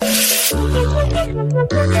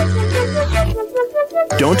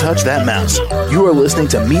Don't touch that mouse. You are listening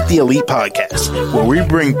to Meet the Elite Podcast, where we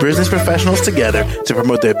bring business professionals together to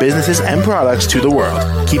promote their businesses and products to the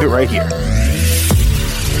world. Keep it right here.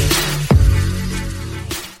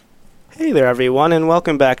 Hey there, everyone, and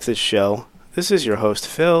welcome back to the show. This is your host,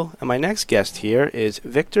 Phil, and my next guest here is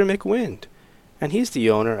Victor McWind, and he's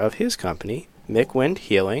the owner of his company, McWind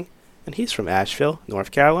Healing, and he's from Asheville,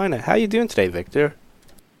 North Carolina. How you doing today, Victor?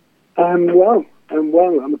 I'm well.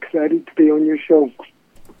 I'm excited to be on your show.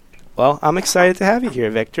 Well, I'm excited to have you here,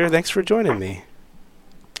 Victor. Thanks for joining me.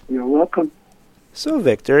 You're welcome. So,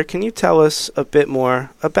 Victor, can you tell us a bit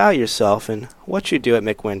more about yourself and what you do at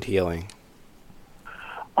McWind Healing?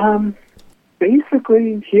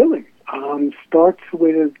 Basically, healing. Starts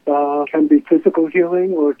with, can be physical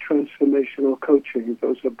healing or transformational coaching.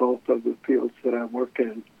 Those are both of the fields that I work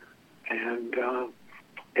in. And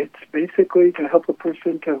it's basically to help a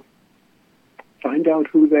person to find out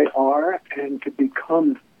who they are and to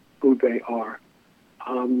become who they are.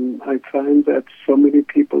 I find that so many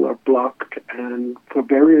people are blocked, and for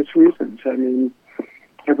various reasons. I mean,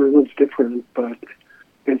 everyone's different, but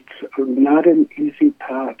it's not an easy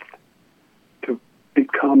path to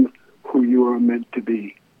become who you are meant to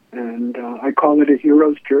be. And I call it a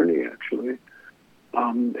hero's journey, actually.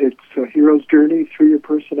 It's a hero's journey through your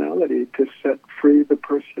personality to set free the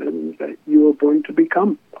person that you were born to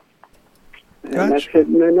become. And Gotcha. That's it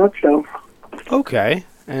in a nutshell. Okay.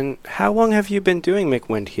 And how long have you been doing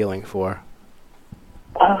McWind Healing for?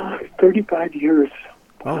 35 years.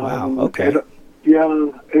 Oh, wow. Okay.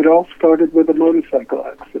 It all started with a motorcycle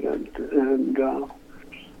accident. And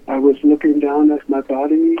I was looking down at my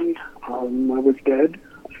body. I was dead.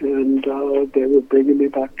 And they were bringing me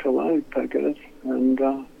back to life, I guess. And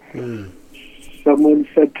someone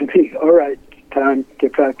said to me, all right, it's time to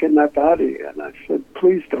get back in my body. And I said,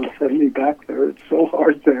 please don't send me back there. It's so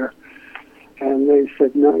hard there. And they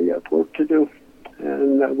said, no, you have work to do.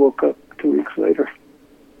 And I woke up 2 weeks later.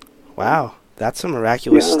 Wow. That's a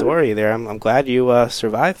miraculous story there. I'm glad you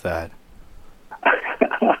survived that.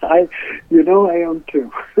 I am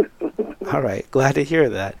too. All right. Glad to hear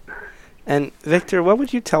that. And Victor, what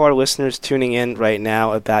would you tell our listeners tuning in right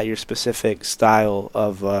now about your specific style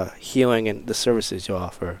of healing and the services you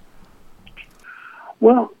offer?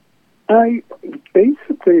 Well, I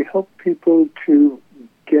basically help people to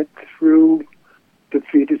get through the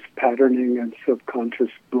fetus patterning and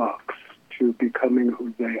subconscious blocks to becoming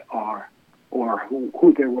who they are or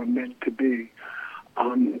who they were meant to be.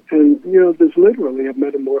 There's literally a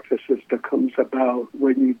metamorphosis that comes about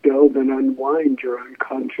when you delve and unwind your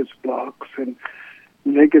unconscious blocks and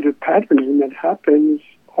negative patterning that happens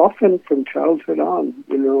often from childhood on,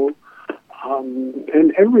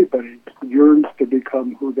 and everybody yearns to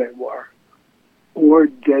become who they were or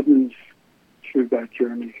deadens through that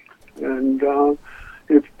journey. And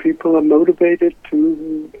if people are motivated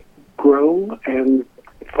to grow and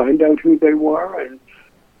find out who they were and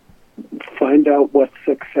find out what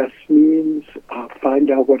success means,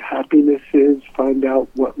 find out what happiness is, find out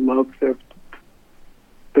what love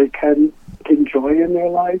they can enjoy in their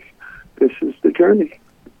life, this is the journey.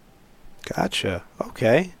 Gotcha.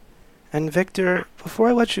 Okay. And Victor, before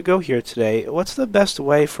I let you go here today, what's the best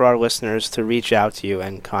way for our listeners to reach out to you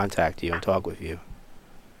and contact you and talk with you?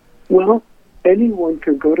 Well, anyone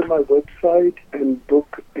can go to my website and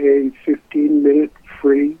book a 15-minute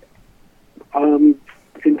free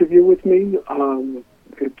interview with me.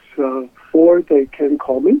 Or they can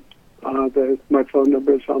call me. My phone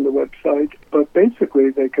number is on the website. But basically,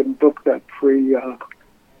 they can book that free,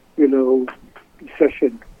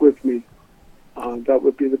 session with me. That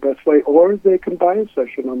would be the best way. Or they can buy a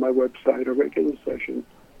session on my website, a regular session.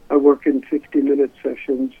 I work in 50-minute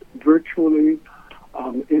sessions virtually.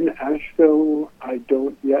 In Asheville, I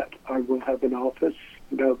don't yet. I will have an office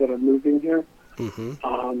now that I'm moving here.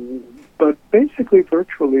 Mm-hmm. But basically,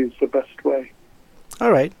 virtually is the best way.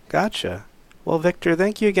 All right. Gotcha. Well, Victor,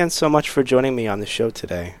 thank you again so much for joining me on the show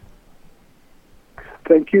today.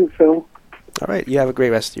 Thank you, Phil. All right. You have a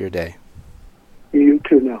great rest of your day. You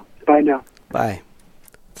too now. Bye now. Bye.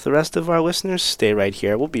 To the rest of our listeners, stay right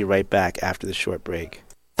here. We'll be right back after the short break.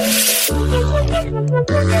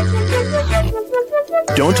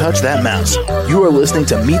 Don't touch that mouse. You are listening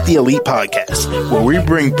to Meet the Elite Podcast, where we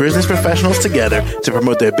bring business professionals together to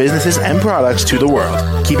promote their businesses and products to the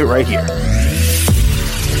world. Keep it right here.